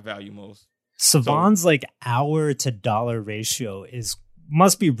 That's what I value most. Savan's hour to dollar ratio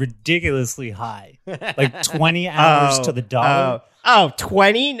must be ridiculously high. Like 20 hours to the dollar.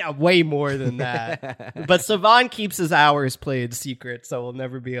 20? No, way more than that. But Savan keeps his hours played secret, so we'll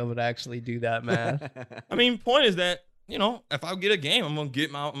never be able to actually do that math. I mean, point is that if I get a game, I'm gonna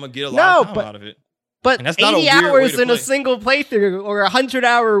get a lot of time out of it. But And that's not a 80 weird way hours to in a play. single playthrough or a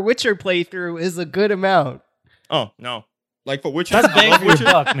 100-hour Witcher playthrough is a good amount. Oh no, like for Witcher, That's I bang love for your Witcher.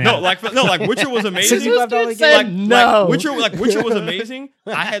 buck, man. Like Witcher was amazing. $65 This dude game? said no. Witcher was amazing.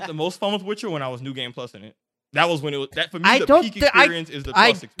 I had the most fun with Witcher when I was New Game Plus in it. That was when it was that for me. The peak experience is the Plus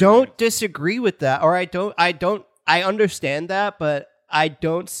experience. don't disagree with that, or I understand that, but I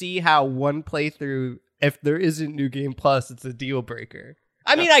don't see how one playthrough, if there isn't New Game Plus, it's a deal breaker.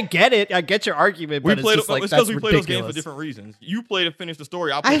 I mean, I get it. I get your argument, but it's just it's that's we play those games for ridiculous. different reasons. You play to finish the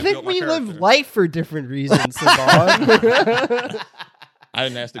story. I play I to think build my we character. live life for different reasons, Savon. I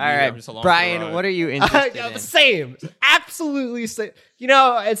didn't ask to be All there. I'm right, just along for the Brian, ride. what are you interested in? Same, absolutely same. You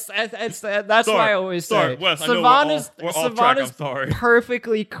know, it's that's why I always Sorry, say Wes, I know we're off Savon track. is I'm sorry.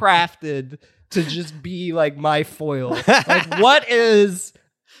 perfectly crafted to just be like my foil. Like, what is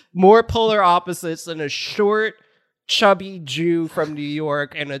more polar opposites than a short, chubby Jew from New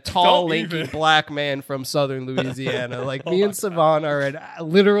York and a tall, Don't lanky even. black man from southern Louisiana? Like, me Oh and Savon are a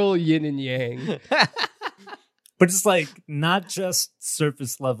literal yin and yang. But it's not just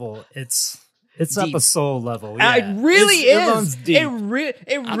surface level. It's up Deep. a soul level. It really It runs is. deep. I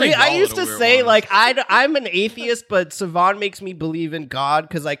all used of the to weird say ones. I'm an atheist, but Savon makes me believe in God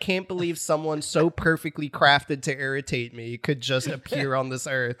because I can't believe someone so perfectly crafted to irritate me could just appear on this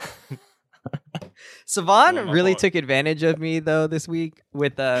earth. Savon Oh, my really God. took advantage of me though this week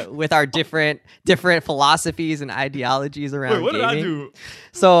with our different philosophies and ideologies around Wait, what did gaming. I do?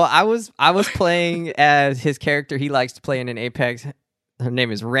 So I was playing as his character he likes to play in an Apex. Her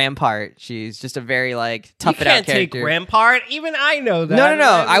name is Rampart. She's just a very tough You it out can't take character. Rampart. Even I know that. No.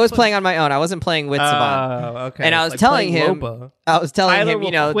 I was playing on my own. I wasn't playing with Savon. Oh, okay. And I It's was like telling playing him- Loba. I was telling Tyler him,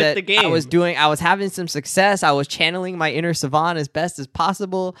 will that quit the game. I was having some success. I was channeling my inner Savon as best as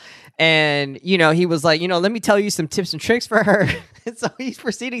possible. And, he was like, let me tell you some tips and tricks for her. And so he's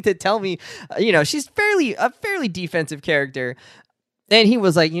proceeding to tell me, she's a fairly defensive character. And he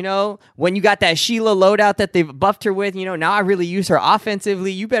was like, when you got that Sheila loadout that they've buffed her with, now I really use her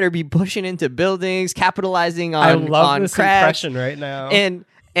offensively. You better be pushing into buildings, capitalizing on I love on this cracks. impression right now.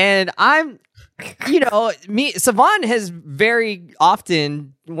 And I'm, Savon has very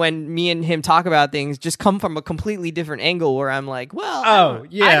often, when me and him talk about things, just come from a completely different angle where I'm like, well, Oh,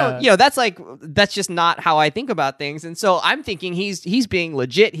 yeah. I don't, that's just not how I think about things. And so I'm thinking he's being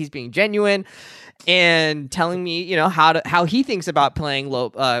legit, he's being genuine, and telling me, how he thinks about playing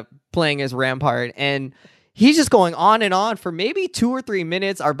playing as Rampart, and he's just going on and on for maybe 2 or 3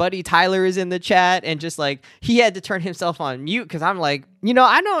 minutes. Our buddy Tyler is in the chat, and just like he had to turn himself on mute because I'm like,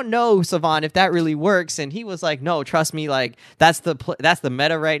 I don't know, Savon, if that really works. And he was like, no, trust me, like that's the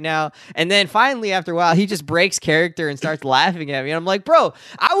meta right now. And then finally, after a while, he just breaks character and starts laughing at me. And I'm like, bro,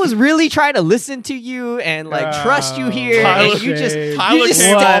 I was really trying to listen to you and like trust you here, Tyler, and you just came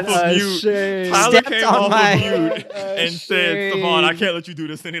off What of a mute. shame. Tyler Stepped came on off my- of mute What a and said, Savon, I can't let you do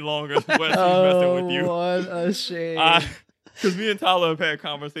this any longer. Wesley's messing with you. What a shame. Because me and Tyler have had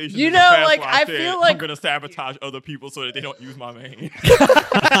conversations. You in the know, past like, where I said, feel like- I'm gonna sabotage other people so that they don't use my main.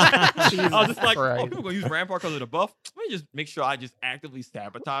 I was just like, Christ. people gonna use Rampart because of the buff. Let me just make sure I just actively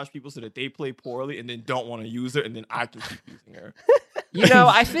sabotage people so that they play poorly and then don't want to use her, and then I can keep using her. You know,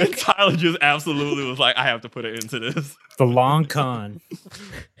 I And think Tyler just absolutely was like, I have to put it into this. The long con.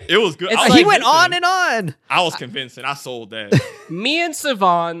 It was good. It's I was he went on convincing. and on. I was convincing. I sold that. me and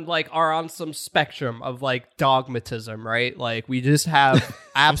Savon like are on some spectrum of like dogmatism, right? Like we just have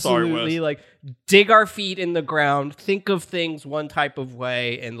I'm sorry, absolutely Wes. like dig our feet in the ground, think of things one type of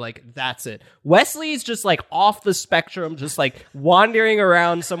way, and like that's it. Wesley's just like off the spectrum, just like wandering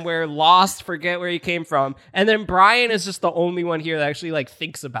around somewhere, lost, forget where he came from. And then Brian is just the only one here that actually like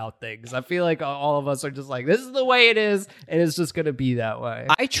thinks about things. I feel like all of us are just like, this is the way it is, and it's just gonna be that way.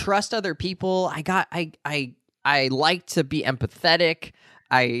 I trust other people. I like to be empathetic.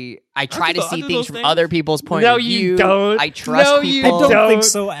 I try to I see do things those from things. other people's point No, of you view. don't. I trust No, you people. I don't Don't. think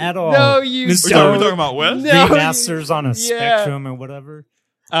so at all. No, you Mr. don't. We're talking about Wes? No, Remasters on a yeah. spectrum or whatever.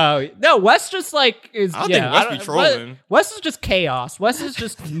 Oh no, Wes just like is. I don't yeah, think Wes be trolling. Wes is just chaos. Wes is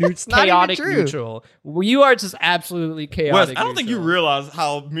just not even chaotic true. neutral. You are just absolutely Wes, chaotic. I don't think you neutral. realize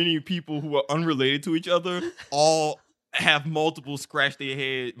how many people who are unrelated to each other all have multiple scratch their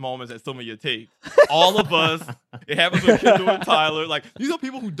head moments at some of your takes. All of us. It happens with Kendall and Tyler. Like, these are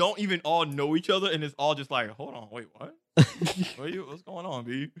people who don't even all know each other, and it's all just like, hold on, wait, what? What's going on,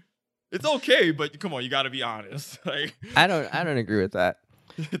 B? It's okay, but come on, you got to be honest. Like, I don't agree with that.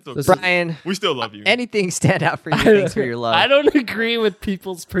 it's okay. Brian, We still love you. anything stand out for you? Thanks for your love. I don't agree with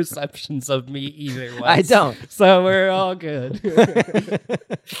people's perceptions of me either. Wes. I don't. So we're all good.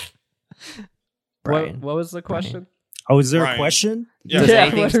 Brian. What was the question? Oh, is there Brian. a question? Yeah. Does Yeah,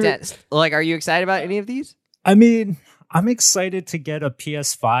 anything what are- stand? Like, are you excited about any of these? I mean, I'm excited to get a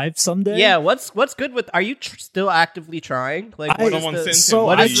PS5 someday. Yeah, what's good with? Are you still actively trying? Like, I- what is Someone the- sends so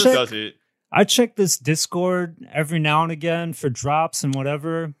him I what he check- does it. I check this Discord every now and again for drops and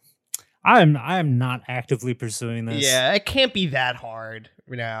whatever. I am not actively pursuing this. Yeah, it can't be that hard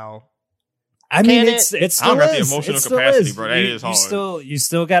now. I mean, Can it's I still don't got the is. emotional It still capacity, is. bro. That is hard. You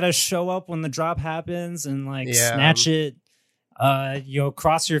still got to show up when the drop happens and like Yeah. snatch it.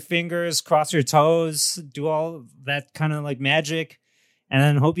 Cross your fingers, cross your toes, do all that kind of like magic, and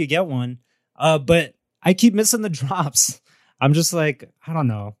then hope you get one. But I keep missing the drops. I'm just like, I don't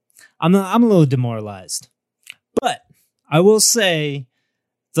know. I'm a little demoralized. But I will say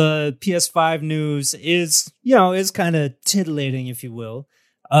the PS5 news is kind of titillating, if you will.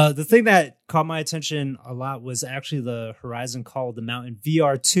 The thing that caught my attention a lot was actually the Horizon Call of the Mountain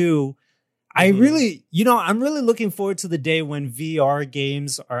VR2. I'm really looking forward to the day when VR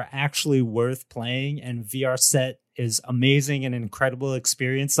games are actually worth playing and VR set is amazing and an incredible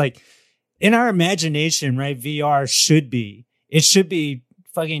experience. Like in our imagination, right? VR should be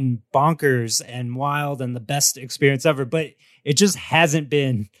fucking bonkers and wild and the best experience ever, but it just hasn't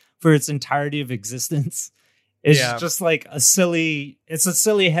been for its entirety of existence. It's just like a silly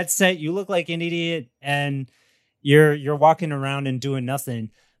headset. You look like an idiot and you're walking around and doing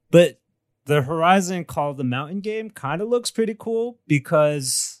nothing. But the Horizon Call of the Mountain game kind of looks pretty cool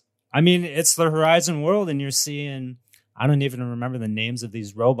because, I mean, it's the Horizon world and you're seeing, I don't even remember the names of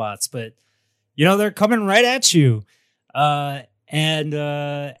these robots, but they're coming right at you.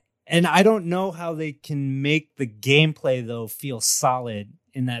 And I don't know how they can make the gameplay though feel solid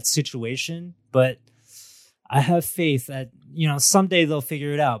in that situation, but I have faith that someday they'll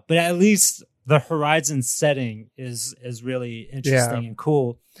figure it out. But at least the Horizon setting is really interesting and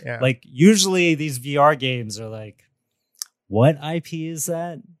cool. Yeah. Like usually these VR games are like, what IP is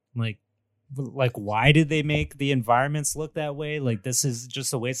that? Like why did they make the environments look that way? Like this is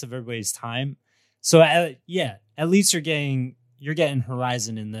just a waste of everybody's time. So at least you're getting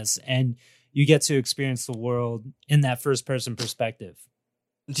Horizon in this, and you get to experience the world in that first person perspective.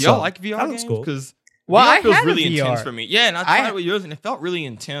 Do y'all So, like VR that looks games? cool. Because Well, VR I feels had a really VR. intense for me. Yeah, and I tried it with yours, and it felt really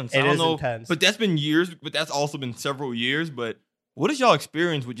intense. I It don't is know, intense. but that's been years. But that's also been several years. But what is y'all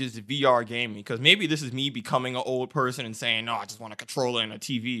experience with just VR gaming? Because maybe this is me becoming an old person and saying, "No, I just want a controller and a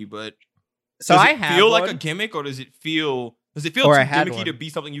TV." But So does I it have feel one. like a gimmick, or does it feel Does it feel Or too I had gimmicky one. to be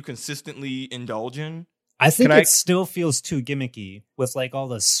something you consistently indulge in? I think Can I- it still feels too gimmicky with like all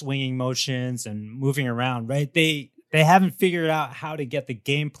the swinging motions and moving around, right? They haven't figured out how to get the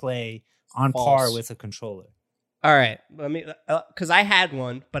gameplay on par False. with a controller. All right, let me, because I had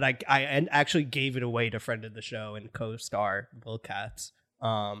one, but I actually gave it away to friend of the show and co-star Will Katz.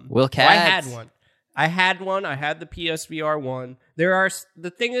 Will So I Katz. had one. I had the PSVR one.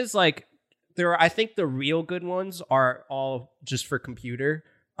 The thing is, like, I think the real good ones are all just for computer.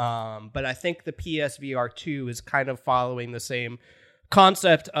 But I think the PSVR 2 is kind of following the same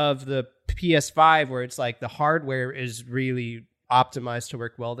concept of the PS5, where it's like the hardware is really optimized to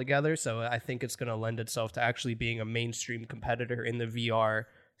work well together. So I think it's going to lend itself to actually being a mainstream competitor in the VR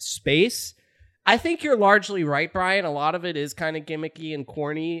space. I think you're largely right, Brian. A lot of it is kind of gimmicky and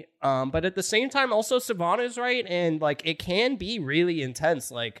corny. But at the same time, also Savannah is right. And like, it can be really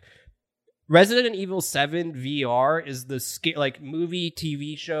intense. Like, Resident Evil 7 VR is the movie,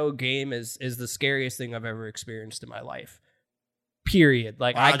 TV show, game is the scariest thing I've ever experienced in my life. Period.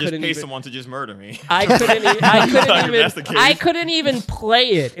 Like, I I just couldn't pay even, someone to just murder me. I couldn't even, That's the case. I couldn't even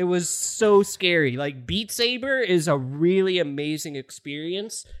play it. It was so scary. Like, Beat Saber is a really amazing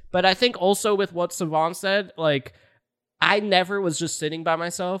experience, but I think also with what Savant said, like, I never was just sitting by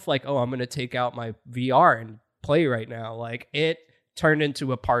myself like, oh, I'm going to take out my VR and play right now. Like, it turned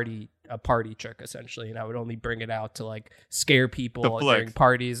into a party trick essentially, and I would only bring it out to like scare people during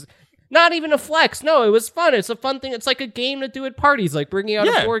parties. Not even a flex. No, it was fun. It's a fun thing. It's like a game to do at parties, like bringing out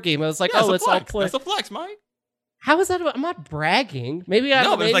a board game. I was like, oh, let's all play. That's a flex, Mike. How is that? I'm not bragging. Maybe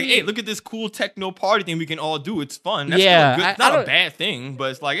but it's like, hey, look at this cool techno party thing we can all do. It's fun. That's Yeah, still good. I It's not a don't- bad thing,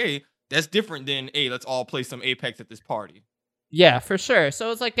 but it's like, hey, that's different than, hey, let's all play some Apex at this party. Yeah, for sure.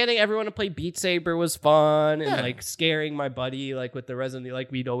 So it's like getting everyone to play Beat Saber was fun, and Yeah. like scaring my buddy like with the Resident Evil,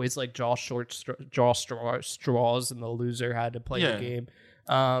 like we'd always like draw straws, and the loser had to play the game.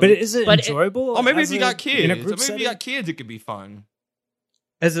 But is it enjoyable? Or maybe as if you a- got kids. in a Or group maybe if you setting? got kids, it could be fun.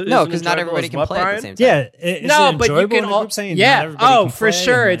 No, because not everybody can play at the same time. Yeah, is No, it but you enjoyable can in a all. group setting? Yeah. Not everybody Oh, can for play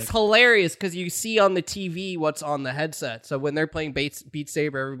sure. and, It's hilarious because you see on the TV what's on the headset. So when they're playing Beat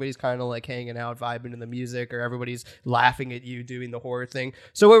Saber, everybody's kind of like hanging out, vibing to the music, or everybody's laughing at you doing the horror thing.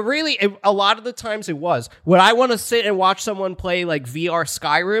 So a lot of the times it was. Would I want to sit and watch someone play like VR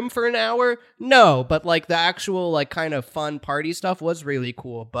Skyrim for an hour? No, but like the actual like kind of fun party stuff was really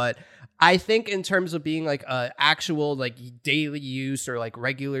cool. But I think in terms of being like a actual like daily use or like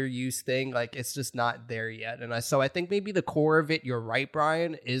regular use thing, like it's just not there yet. And so I think maybe the core of it, you're right,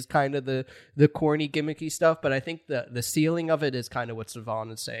 Brian, is kind of the corny gimmicky stuff. But I think the ceiling of it is kind of what Savon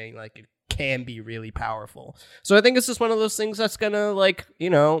is saying. Like, it can be really powerful. So I think it's just one of those things that's gonna like,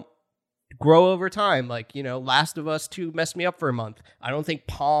 grow over time. Like, Last of Us 2 messed me up for a month. I don't think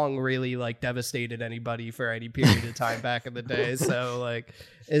Pong really like devastated anybody for any period of time back in the day. So like,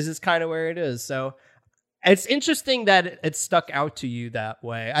 this is kind of where it is. So it's interesting that it stuck out to you that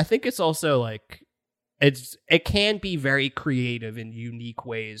way. I think it's also like, it can be very creative in unique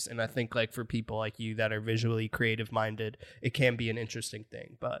ways. And I think like for people like you that are visually creative minded, it can be an interesting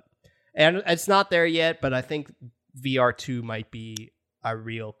thing, and it's not there yet, but I think VR2 might be a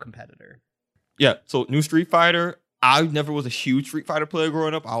real competitor. Yeah, so new Street Fighter. I never was a huge Street Fighter player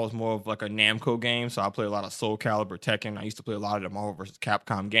growing up. I was more of like a Namco game, so I played a lot of Soul Calibur, Tekken. I used to play a lot of the Marvel vs.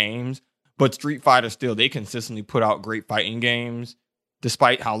 Capcom games. But Street Fighter still, they consistently put out great fighting games.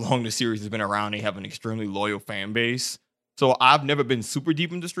 Despite how long the series has been around, they have an extremely loyal fan base. So I've never been super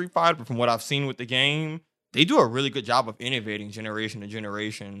deep into Street Fighter, but from what I've seen with the game, they do a really good job of innovating generation to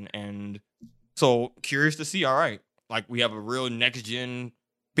generation. And so curious to see, all right, like we have a real next-gen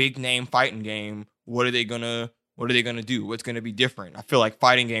big name fighting game. What are they gonna do? What's gonna be different? I feel like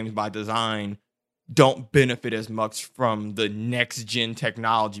fighting games by design don't benefit as much from the next gen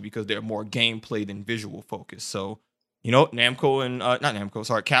technology because they're more gameplay than visual focus. So,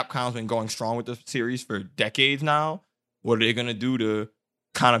 Capcom's been going strong with the series for decades now. What are they gonna do to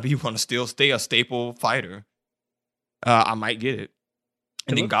kind of want to still stay a staple fighter? I might get it.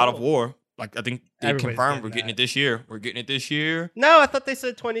 And then God of War, like I think they Everybody's confirmed we're getting getting it this year. We're getting it this year. No, I thought they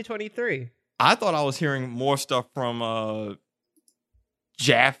said 2023. I thought I was hearing more stuff from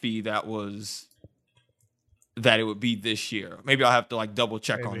Jaffe that it would be this year. Maybe I'll have to like double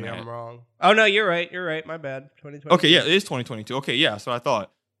check on Maybe that. I'm wrong. Oh no, you're right. You're right. My bad. 2023. Okay, yeah, it is 2022. Okay, yeah, so I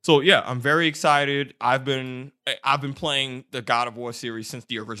thought. So yeah, I'm very excited. I've been playing the God of War series since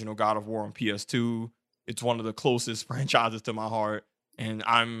the original God of War on PS2. It's one of the closest franchises to my heart, and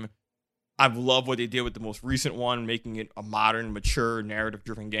I've loved what they did with the most recent one, making it a modern, mature,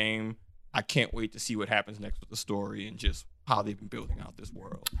 narrative-driven game. I can't wait to see what happens next with the story and just how they've been building out this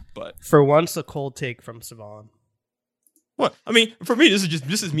world. But For once, a cold take from Savon. Well, I mean, for me, this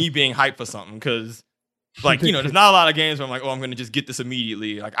is me being hyped for something because, like, you know, there's not a lot of games where I'm like, oh, I'm gonna just get this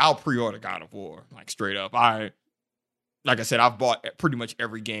immediately. Like, I'll pre-order God of War, like straight up. Like I said, I've bought pretty much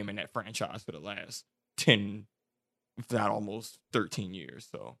every game in that franchise for the last 10, if not almost 13 years.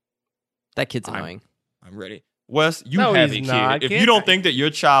 So That kid's annoying. I'm ready. Wes, you No, have a he's kid. not. If you don't think that your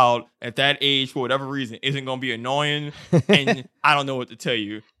child at that age, for whatever reason, isn't gonna be annoying, and I don't know what to tell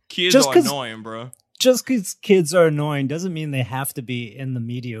you. Kids Just are 'cause- annoying, bro. Just because kids are annoying doesn't mean they have to be in the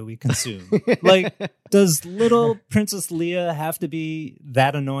media we consume. Like, does little Princess Leia have to be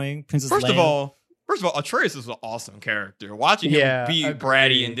that annoying? Princess First Leia? of all, Atreus is an awesome character. Watching him be agreed.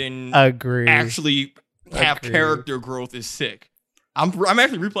 bratty and then Agree. actually have Agreed. character growth is sick. I'm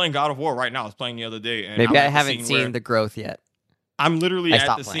actually replaying God of War right now. I was playing the other day, and Maybe I'm I at the haven't scene seen where the growth yet. I'm literally I at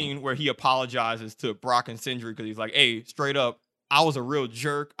stopped the playing. scene where he apologizes to Brock and Sindri because he's like, "Hey, straight up, I was a real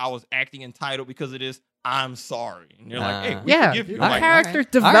jerk. I was acting entitled because of this. I'm sorry." And they're like, "Hey, we Yeah, forgive you." the I'm like, character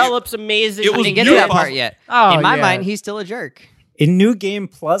alright. develops amazing. It I was didn't get to that beautiful. part yet. Oh, In my yeah. mind, he's still a jerk. In New Game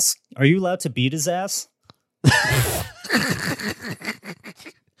Plus, are you allowed to beat his ass?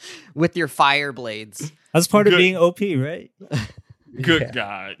 With your fire blades. That's part of Good. being OP, right? Good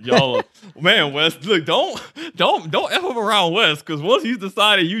God, y'all, man, Wes, look, don't f up around Wes because once he's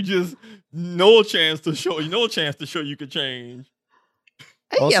decided, you just no chance to show you could change.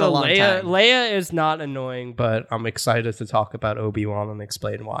 I think he had a Also, long Leia, time. Leia is not annoying, but I'm excited to talk about Obi-Wan and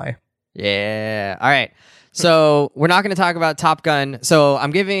explain why. Yeah. All right. So we're not going to talk about Top Gun. So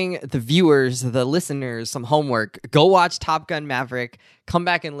I'm giving the viewers, the listeners, some homework. Go watch Top Gun Maverick. Come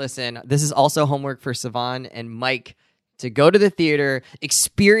back and listen. This is also homework for Savan and Mike to go to the theater,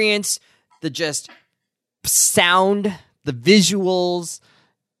 experience the just sound, the visuals.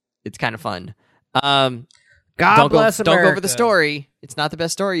 It's kind of fun. God don't bless Don't go America. for the story. It's not the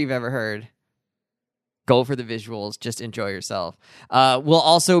best story you've ever heard. Go for the visuals. Just enjoy yourself. We'll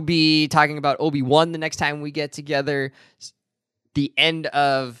also be talking about Obi-Wan the next time we get together. The end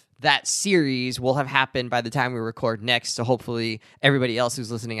of that series will have happened by the time we record next. So hopefully everybody else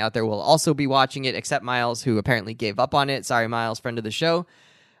who's listening out there will also be watching it, except Miles, who apparently gave up on it. Sorry, Miles, friend of the show.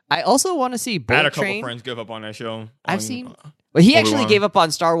 I also want to see I had Bullet a couple Train. friends give up on that show. I've seen. Well, he actually Obi-Wan. gave up on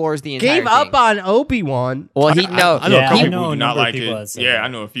Star Wars the entire Gave up thing. on Obi-Wan. Well, he no. I know Yeah, a couple I people know who a do not number of like people it. that said Yeah, that. I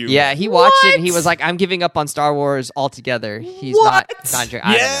know a few. Yeah, he watched it and he What? was like, "I'm giving up on Star Wars altogether." He's What? not sure.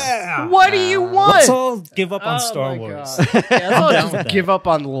 I don't know. What do you want? Let's all give up on Oh Star my Wars. God. Yeah, let's all down just with that. give up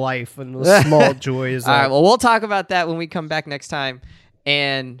on life and the small joys. All right, of- well, we'll talk about that when we come back next time.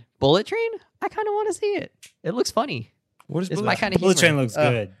 And Bullet Train, I kind of want to see it. It looks funny. What is It's Bullet my kind of Bullet humor. Train looks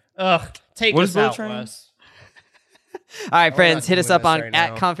good. Ugh, take What us is Bullet out, Train? Wes. All right, We're friends, not hit us doing up this on right at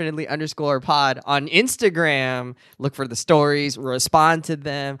now. confidently_pod on Instagram. Look for the stories, respond to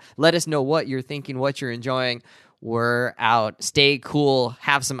them. Let us know what you're thinking, what you're enjoying. We're out. Stay cool.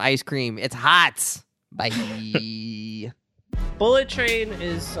 Have some ice cream. It's hot. Bye. Bullet Train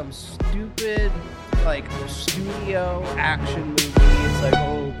is some stupid, like, studio action movie. It's like,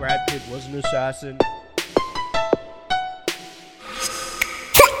 oh, Brad Pitt was an assassin.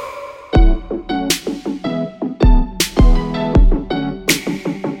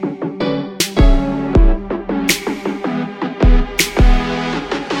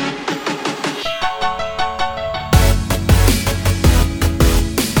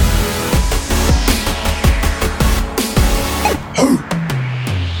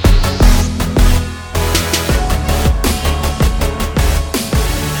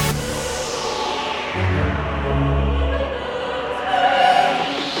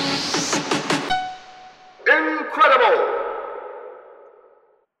 Incredible!